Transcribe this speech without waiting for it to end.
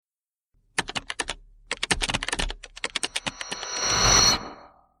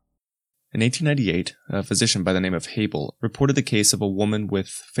In 1898, a physician by the name of Habel reported the case of a woman with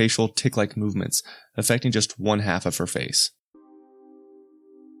facial tic-like movements affecting just one half of her face.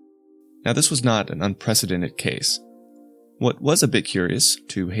 Now, this was not an unprecedented case. What was a bit curious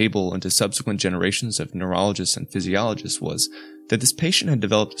to Habel and to subsequent generations of neurologists and physiologists was that this patient had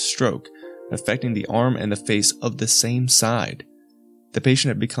developed a stroke affecting the arm and the face of the same side. The patient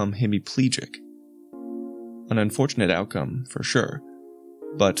had become hemiplegic. An unfortunate outcome, for sure,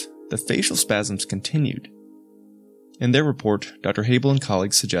 but the facial spasms continued. In their report, Dr. Habel and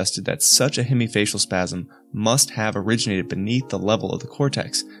colleagues suggested that such a hemifacial spasm must have originated beneath the level of the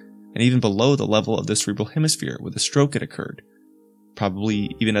cortex, and even below the level of the cerebral hemisphere where the stroke had occurred,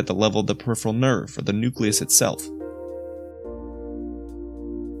 probably even at the level of the peripheral nerve or the nucleus itself.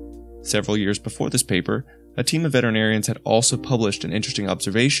 Several years before this paper, a team of veterinarians had also published an interesting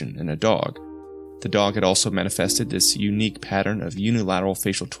observation in a dog. The dog had also manifested this unique pattern of unilateral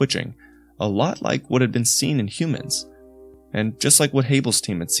facial twitching, a lot like what had been seen in humans, and just like what Habel's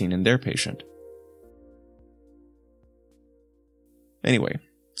team had seen in their patient. Anyway,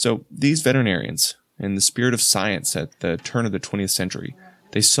 so these veterinarians, in the spirit of science at the turn of the 20th century,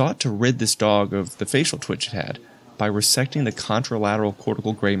 they sought to rid this dog of the facial twitch it had by resecting the contralateral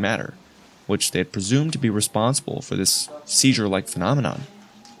cortical gray matter, which they had presumed to be responsible for this seizure-like phenomenon.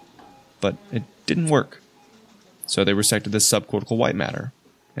 But it didn't work. So they resected the subcortical white matter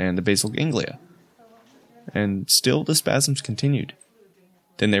and the basal ganglia. And still the spasms continued.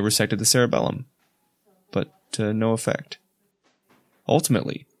 Then they resected the cerebellum, but to no effect.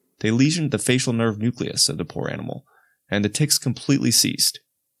 Ultimately, they lesioned the facial nerve nucleus of the poor animal, and the tics completely ceased.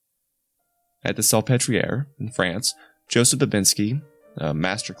 At the Salpêtrière in France, Joseph Babinski, a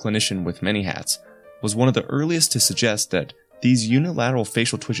master clinician with many hats, was one of the earliest to suggest that these unilateral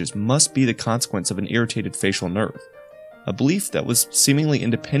facial twitches must be the consequence of an irritated facial nerve, a belief that was seemingly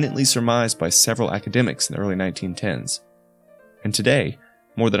independently surmised by several academics in the early 1910s. And today,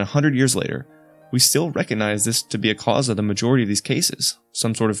 more than 100 years later, we still recognize this to be a cause of the majority of these cases,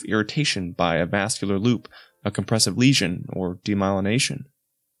 some sort of irritation by a vascular loop, a compressive lesion, or demyelination.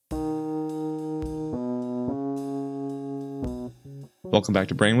 Welcome back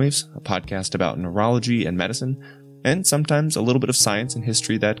to BrainWaves, a podcast about neurology and medicine, and sometimes a little bit of science and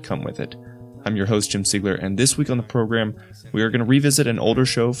history that come with it. I'm your host, Jim Siegler, and this week on the program, we are going to revisit an older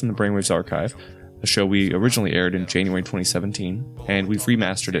show from the BrainWaves archive, a show we originally aired in January 2017, and we've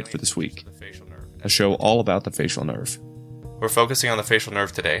remastered it for this week. A show all about the facial nerve. We're focusing on the facial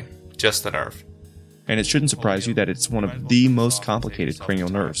nerve today, just the nerve. And it shouldn't surprise you that it's one of the most complicated cranial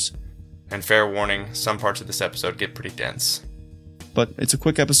nerves. And fair warning, some parts of this episode get pretty dense. But it's a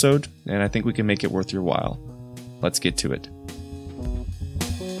quick episode, and I think we can make it worth your while. Let's get to it.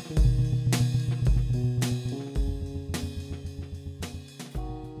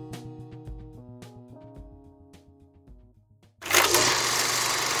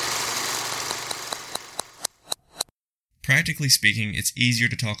 Practically speaking, it's easier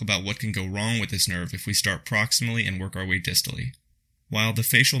to talk about what can go wrong with this nerve if we start proximally and work our way distally. While the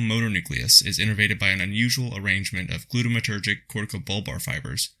facial motor nucleus is innervated by an unusual arrangement of glutamatergic corticobulbar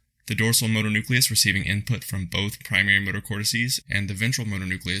fibers, the dorsal motor nucleus receiving input from both primary motor cortices and the ventral motor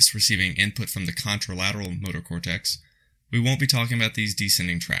nucleus receiving input from the contralateral motor cortex, we won't be talking about these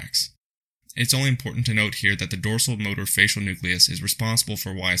descending tracks. It's only important to note here that the dorsal motor facial nucleus is responsible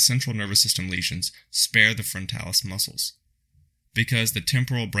for why central nervous system lesions spare the frontalis muscles, because the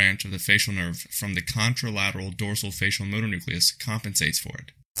temporal branch of the facial nerve from the contralateral dorsal facial motor nucleus compensates for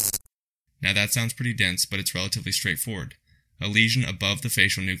it. Now that sounds pretty dense, but it's relatively straightforward. A lesion above the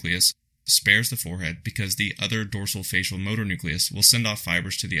facial nucleus spares the forehead because the other dorsal facial motor nucleus will send off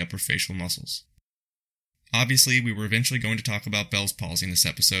fibers to the upper facial muscles. Obviously, we were eventually going to talk about Bell's palsy in this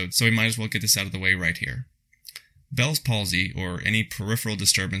episode, so we might as well get this out of the way right here. Bell's palsy, or any peripheral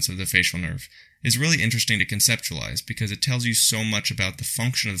disturbance of the facial nerve, is really interesting to conceptualize because it tells you so much about the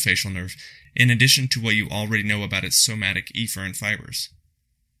function of the facial nerve in addition to what you already know about its somatic efferent fibers.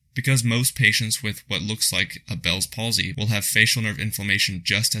 Because most patients with what looks like a Bell's palsy will have facial nerve inflammation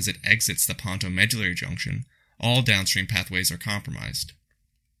just as it exits the pontomedullary junction, all downstream pathways are compromised.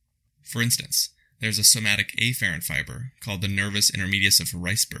 For instance, there's a somatic afferent fiber called the nervus intermedius of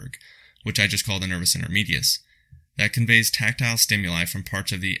Reisberg, which I just call the nervus intermedius, that conveys tactile stimuli from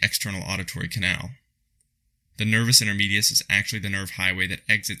parts of the external auditory canal. The nervus intermedius is actually the nerve highway that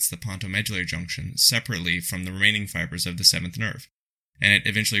exits the pontomedullary junction separately from the remaining fibers of the seventh nerve, and it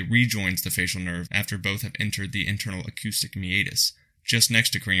eventually rejoins the facial nerve after both have entered the internal acoustic meatus, just next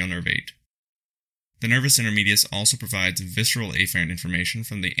to cranial nerve 8. The nervus intermedius also provides visceral afferent information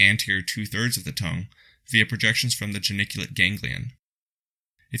from the anterior 2/3 of the tongue via projections from the geniculate ganglion.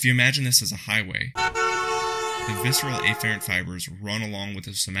 If you imagine this as a highway, the visceral afferent fibers run along with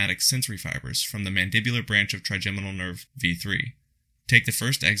the somatic sensory fibers from the mandibular branch of trigeminal nerve V3. Take the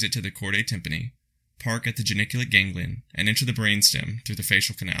first exit to the chordae tympani, park at the geniculate ganglion, and enter the brainstem through the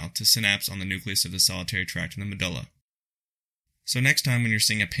facial canal to synapse on the nucleus of the solitary tract in the medulla. So next time when you're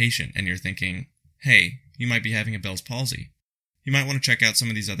seeing a patient and you're thinking, hey, you might be having a Bell's palsy, you might want to check out some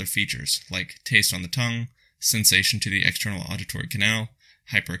of these other features, like taste on the tongue, sensation to the external auditory canal,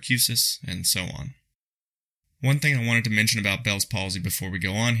 hyperacusis, and so on. One thing I wanted to mention about Bell's palsy before we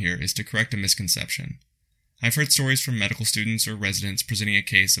go on here is to correct a misconception. I've heard stories from medical students or residents presenting a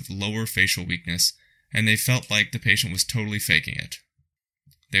case of lower facial weakness, and they felt like the patient was totally faking it.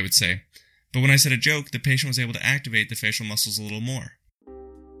 They would say, but when I said a joke, the patient was able to activate the facial muscles a little more.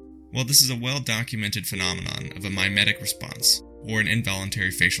 Well, this is a well-documented phenomenon of a mimetic response, or an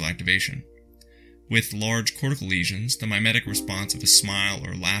involuntary facial activation. With large cortical lesions, the mimetic response of a smile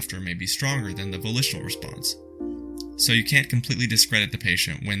or laughter may be stronger than the volitional response. So you can't completely discredit the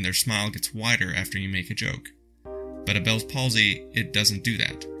patient when their smile gets wider after you make a joke. But a Bell's palsy, it doesn't do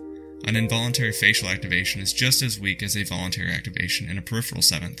that. An involuntary facial activation is just as weak as a voluntary activation in a peripheral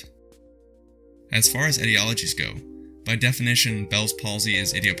seventh. As far as etiologies go, by definition, Bell's palsy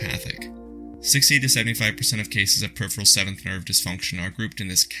is idiopathic. 60 to 75% of cases of peripheral seventh nerve dysfunction are grouped in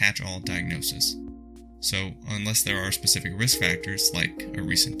this catch-all diagnosis. So, unless there are specific risk factors like a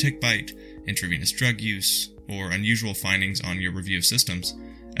recent tick bite, intravenous drug use, or unusual findings on your review of systems,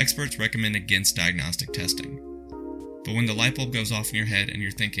 experts recommend against diagnostic testing. But when the light bulb goes off in your head and you're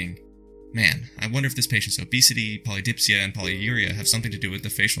thinking, man, I wonder if this patient's obesity, polydipsia, and polyuria have something to do with the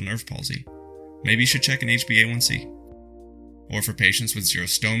facial nerve palsy, maybe you should check an HbA1c. Or for patients with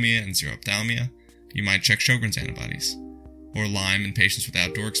xerostomia and xerophthalmia, you might check Sjogren's antibodies. Or Lyme in patients with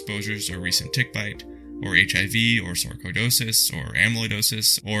outdoor exposures or recent tick bite, or HIV or sarcoidosis or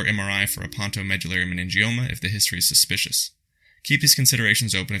amyloidosis, or MRI for a pontomedullary meningioma if the history is suspicious. Keep these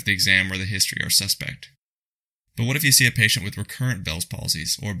considerations open if the exam or the history are suspect. But what if you see a patient with recurrent Bell's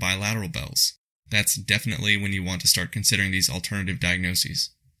palsies or bilateral Bell's? That's definitely when you want to start considering these alternative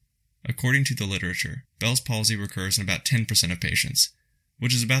diagnoses. According to the literature, Bell's palsy recurs in about 10% of patients,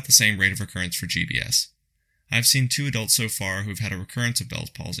 which is about the same rate of recurrence for GBS. I've seen 2 adults so far who've had a recurrence of Bell's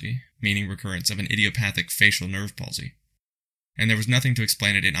palsy, meaning recurrence of an idiopathic facial nerve palsy. And there was nothing to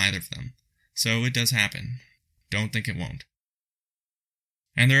explain it in either of them. So it does happen. Don't think it won't.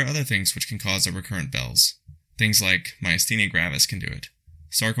 And there are other things which can cause a recurrent Bell's. Things like myasthenia gravis can do it,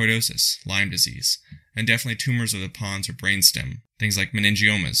 sarcoidosis, Lyme disease, and definitely tumors of the pons or brainstem, things like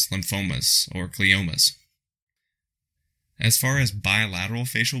meningiomas, lymphomas, or gliomas. As far as bilateral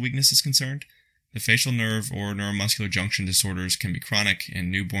facial weakness is concerned, the facial nerve or neuromuscular junction disorders can be chronic in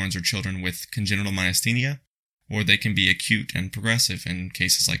newborns or children with congenital myasthenia, or they can be acute and progressive in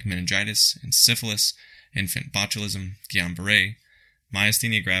cases like meningitis and syphilis, infant botulism, Guillain-Barré,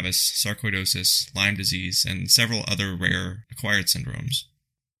 myasthenia gravis, sarcoidosis, Lyme disease, and several other rare acquired syndromes.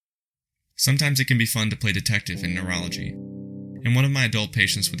 Sometimes it can be fun to play detective in neurology. In one of my adult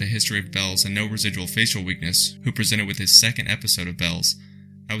patients with a history of Bell's and no residual facial weakness, who presented with his second episode of Bell's,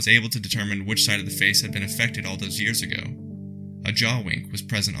 I was able to determine which side of the face had been affected all those years ago. A jaw wink was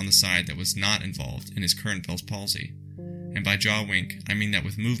present on the side that was not involved in his current Bell's palsy. And by jaw wink, I mean that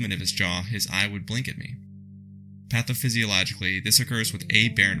with movement of his jaw, his eye would blink at me. Pathophysiologically, this occurs with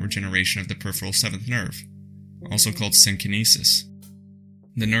aberrant regeneration of the peripheral seventh nerve, also called synkinesis.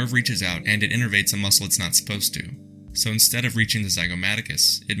 The nerve reaches out and it innervates a muscle it's not supposed to. So instead of reaching the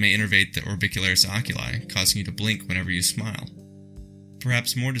zygomaticus, it may innervate the orbicularis oculi, causing you to blink whenever you smile.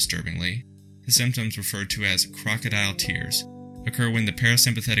 Perhaps more disturbingly, the symptoms referred to as crocodile tears occur when the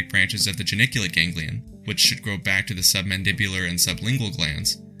parasympathetic branches of the geniculate ganglion, which should grow back to the submandibular and sublingual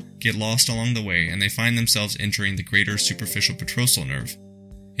glands, get lost along the way and they find themselves entering the greater superficial petrosal nerve,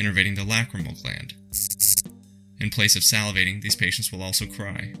 innervating the lacrimal gland. In place of salivating, these patients will also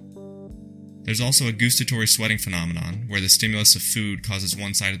cry. There's also a gustatory sweating phenomenon, where the stimulus of food causes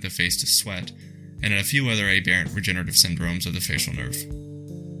one side of the face to sweat, and a few other aberrant regenerative syndromes of the facial nerve.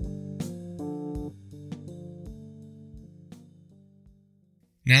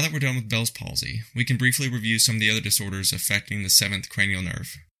 Now that we're done with Bell's palsy, we can briefly review some of the other disorders affecting the seventh cranial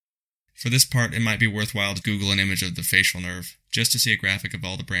nerve. For this part, it might be worthwhile to Google an image of the facial nerve, just to see a graphic of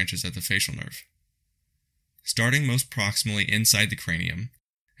all the branches of the facial nerve. Starting most proximally inside the cranium,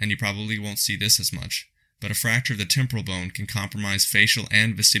 and you probably won't see this as much, but a fracture of the temporal bone can compromise facial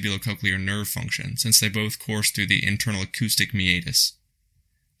and vestibulocochlear nerve function, since they both course through the internal acoustic meatus.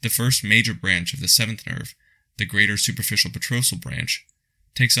 The first major branch of the seventh nerve, the greater superficial petrosal branch,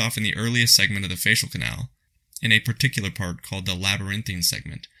 takes off in the earliest segment of the facial canal, in a particular part called the labyrinthine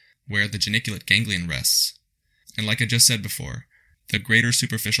segment, where the geniculate ganglion rests. And like I just said before, the greater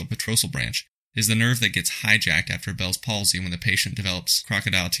superficial petrosal branch is the nerve that gets hijacked after Bell's palsy when the patient develops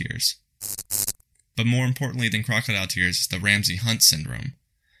crocodile tears. But more importantly than crocodile tears is the Ramsay-Hunt syndrome.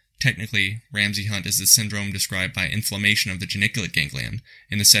 Technically, Ramsay-Hunt is the syndrome described by inflammation of the geniculate ganglion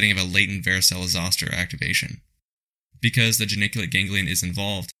in the setting of a latent varicella-zoster activation. Because the geniculate ganglion is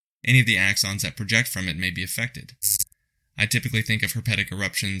involved, any of the axons that project from it may be affected. I typically think of herpetic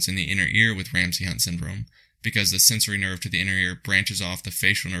eruptions in the inner ear with Ramsay-Hunt syndrome, because the sensory nerve to the inner ear branches off the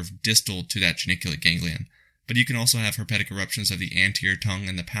facial nerve distal to that geniculate ganglion, but you can also have herpetic eruptions of the anterior tongue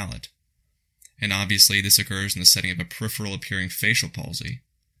and the palate. And obviously this occurs in the setting of a peripheral appearing facial palsy.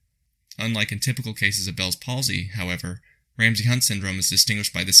 Unlike in typical cases of Bell's palsy, however, Ramsay-Hunt syndrome is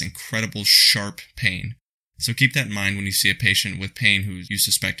distinguished by this incredible sharp pain. So keep that in mind when you see a patient with pain who you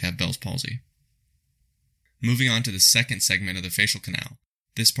suspect to have Bell's palsy. Moving on to the second segment of the facial canal,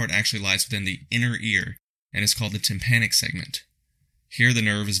 this part actually lies within the inner ear and is called the tympanic segment. Here the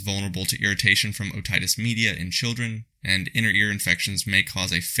nerve is vulnerable to irritation from otitis media in children, and inner ear infections may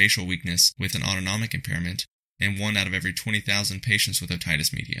cause a facial weakness with an autonomic impairment in 1 out of every 20,000 patients with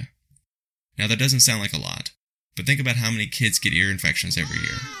otitis media. Now that doesn't sound like a lot, but think about how many kids get ear infections every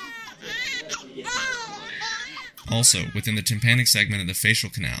year. Also, within the tympanic segment of the facial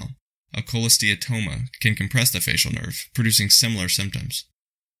canal, a cholesteatoma can compress the facial nerve, producing similar symptoms.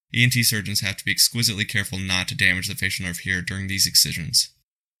 ENT surgeons have to be exquisitely careful not to damage the facial nerve here during these excisions.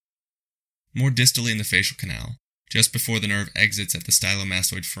 More distally in the facial canal, just before the nerve exits at the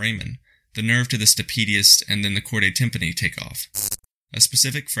stylomastoid foramen, the nerve to the stapedius and then the chordae tympani take off. A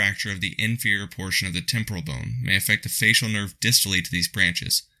specific fracture of the inferior portion of the temporal bone may affect the facial nerve distally to these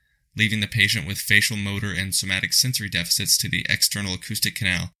branches, leaving the patient with facial motor and somatic sensory deficits to the external acoustic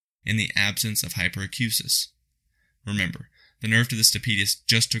canal in the absence of hyperacusis. Remember, the nerve to the stapedius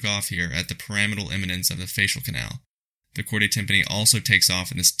just took off here at the pyramidal eminence of the facial canal. The chordae tympani also takes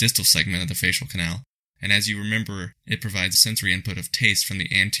off in this distal segment of the facial canal, and as you remember, it provides sensory input of taste from the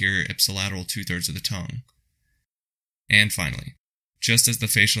anterior ipsilateral 2/3 of the tongue. And finally, just as the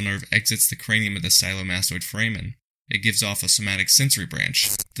facial nerve exits the cranium of the stylomastoid foramen, it gives off a somatic sensory branch,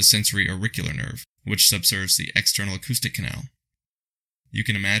 the sensory auricular nerve, which subserves the external acoustic canal. You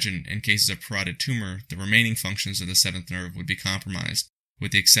can imagine, in cases of parotid tumor, the remaining functions of the seventh nerve would be compromised,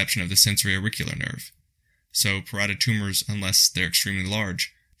 with the exception of the sensory auricular nerve. So parotid tumors, unless they're extremely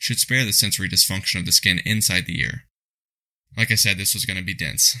large, should spare the sensory dysfunction of the skin inside the ear. Like I said, this was going to be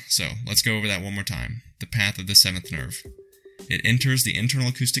dense, so let's go over that one more time. The path of the seventh nerve. It enters the internal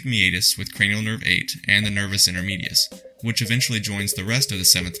acoustic meatus with cranial nerve 8 and the nervus intermedius, which eventually joins the rest of the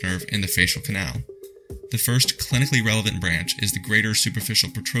seventh nerve in the facial canal. The first clinically relevant branch is the greater superficial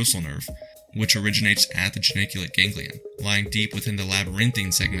petrosal nerve, which originates at the geniculate ganglion, lying deep within the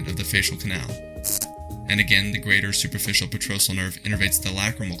labyrinthine segment of the facial canal. And again, the greater superficial petrosal nerve innervates the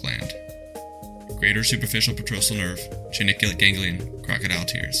lacrimal gland. Greater superficial petrosal nerve, geniculate ganglion, crocodile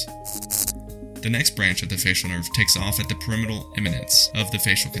tears. The next branch of the facial nerve takes off at the pyramidal eminence of the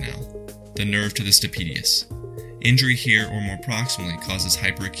facial canal, the nerve to the stapedius. Injury here or more proximally causes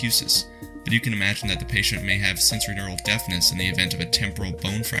hyperacusis, but you can imagine that the patient may have sensorineural deafness in the event of a temporal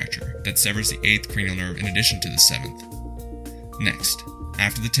bone fracture that severs the 8th cranial nerve in addition to the 7th. Next,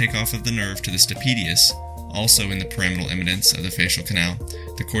 after the takeoff of the nerve to the stapedius, also in the pyramidal eminence of the facial canal,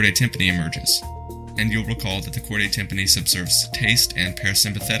 the chordae tympani emerges. And you'll recall that the chordae tympani subserves taste and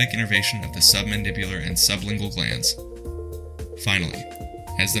parasympathetic innervation of the submandibular and sublingual glands. Finally,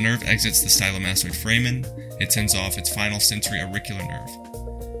 as the nerve exits the stylomastoid foramen, it sends off its final sensory auricular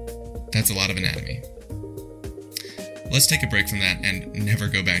nerve. That's a lot of anatomy. Let's take a break from that and never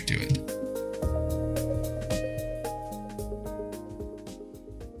go back to it.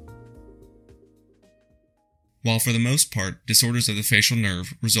 While for the most part, disorders of the facial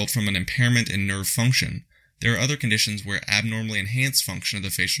nerve result from an impairment in nerve function, there are other conditions where abnormally enhanced function of the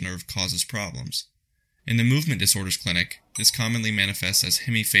facial nerve causes problems. In the movement disorders clinic, this commonly manifests as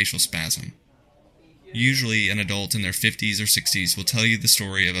hemifacial spasm. Usually, an adult in their 50s or 60s will tell you the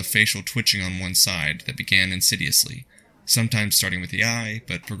story of a facial twitching on one side that began insidiously, sometimes starting with the eye,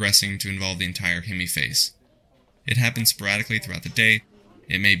 but progressing to involve the entire hemiface. It happens sporadically throughout the day.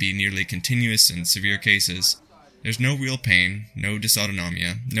 It may be nearly continuous in severe cases. There's no real pain, no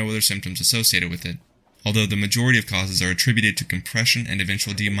dysautonomia, no other symptoms associated with it, although the majority of causes are attributed to compression and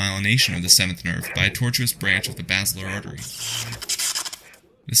eventual demyelination of the seventh nerve by a tortuous branch of the basilar artery.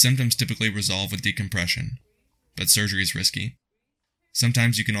 The symptoms typically resolve with decompression, but surgery is risky.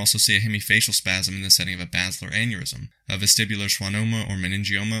 Sometimes you can also see a hemifacial spasm in the setting of a basilar aneurysm, a vestibular schwannoma or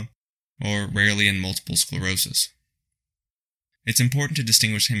meningioma, or rarely in multiple sclerosis. It's important to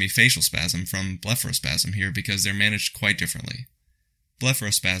distinguish hemifacial spasm from blepharospasm here because they're managed quite differently.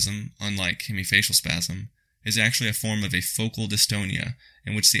 Blepharospasm, unlike hemifacial spasm, is actually a form of a focal dystonia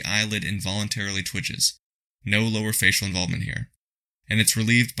in which the eyelid involuntarily twitches. No lower facial involvement here. And it's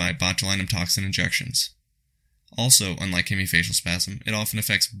relieved by botulinum toxin injections. Also, unlike hemifacial spasm, it often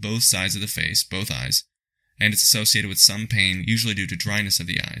affects both sides of the face, both eyes, and it's associated with some pain, usually due to dryness of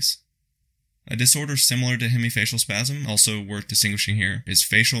the eyes. A disorder similar to hemifacial spasm, also worth distinguishing here, is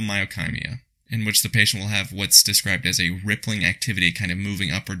facial myokymia, in which the patient will have what's described as a rippling activity kind of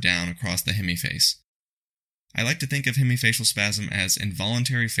moving up or down across the hemiface. I like to think of hemifacial spasm as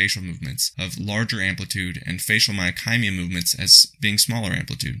involuntary facial movements of larger amplitude and facial myokymia movements as being smaller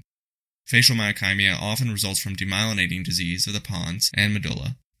amplitude. Facial myokymia often results from demyelinating disease of the pons and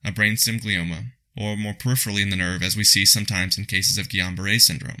medulla, a brainstem glioma, or more peripherally in the nerve as we see sometimes in cases of Guillain-Barré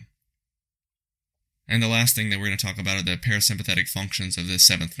syndrome. And the last thing that we're going to talk about are the parasympathetic functions of the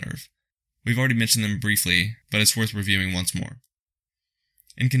seventh nerve. We've already mentioned them briefly, but it's worth reviewing once more.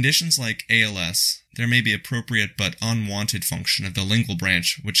 In conditions like ALS, there may be appropriate but unwanted function of the lingual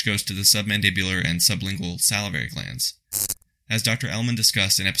branch which goes to the submandibular and sublingual salivary glands. As Dr. Ellman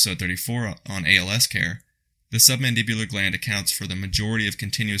discussed in episode 34 on ALS care, the submandibular gland accounts for the majority of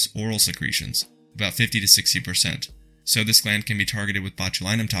continuous oral secretions, about 50 to 60%, so this gland can be targeted with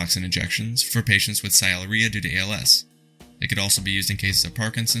botulinum toxin injections for patients with sialorrhea due to ALS. It could also be used in cases of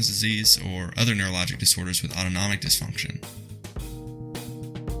Parkinson's disease or other neurologic disorders with autonomic dysfunction.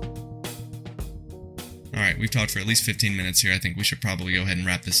 Alright, we've talked for at least 15 minutes here. I think we should probably go ahead and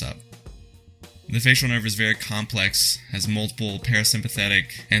wrap this up. The facial nerve is very complex, has multiple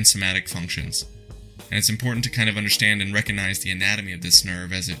parasympathetic and somatic functions, and it's important to kind of understand and recognize the anatomy of this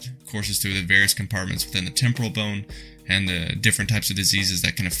nerve as it courses through the various compartments within the temporal bone and the different types of diseases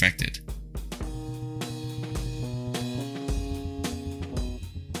that can affect it.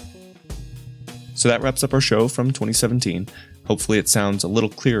 So that wraps up our show from 2017. Hopefully it sounds a little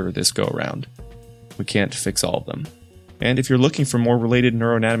clearer this go around. We can't fix all of them. And if you're looking for more related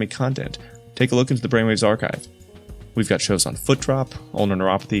neuroanatomy content, take a look into the BrainWaves archive. We've got shows on foot drop, ulnar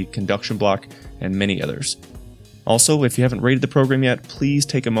neuropathy, conduction block, and many others. Also, if you haven't rated the program yet, please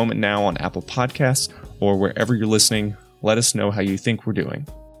take a moment now on Apple Podcasts or wherever you're listening. Let us know how you think we're doing.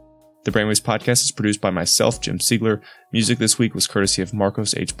 The BrainWaves podcast is produced by myself, Jim Siegler. Music this week was courtesy of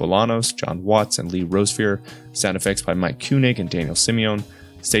Marcos H. Bolanos, John Watts, and Lee Rosefear. Sound effects by Mike Koenig and Daniel Simeon.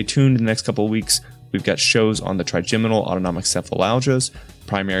 Stay tuned in the next couple of weeks. We've got shows on the trigeminal autonomic cephalalgias,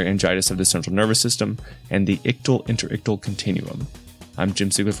 primary angiitis of the central nervous system, and the ictal-interictal continuum. I'm Jim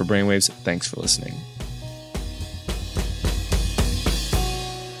Siegler for BrainWaves. Thanks for listening.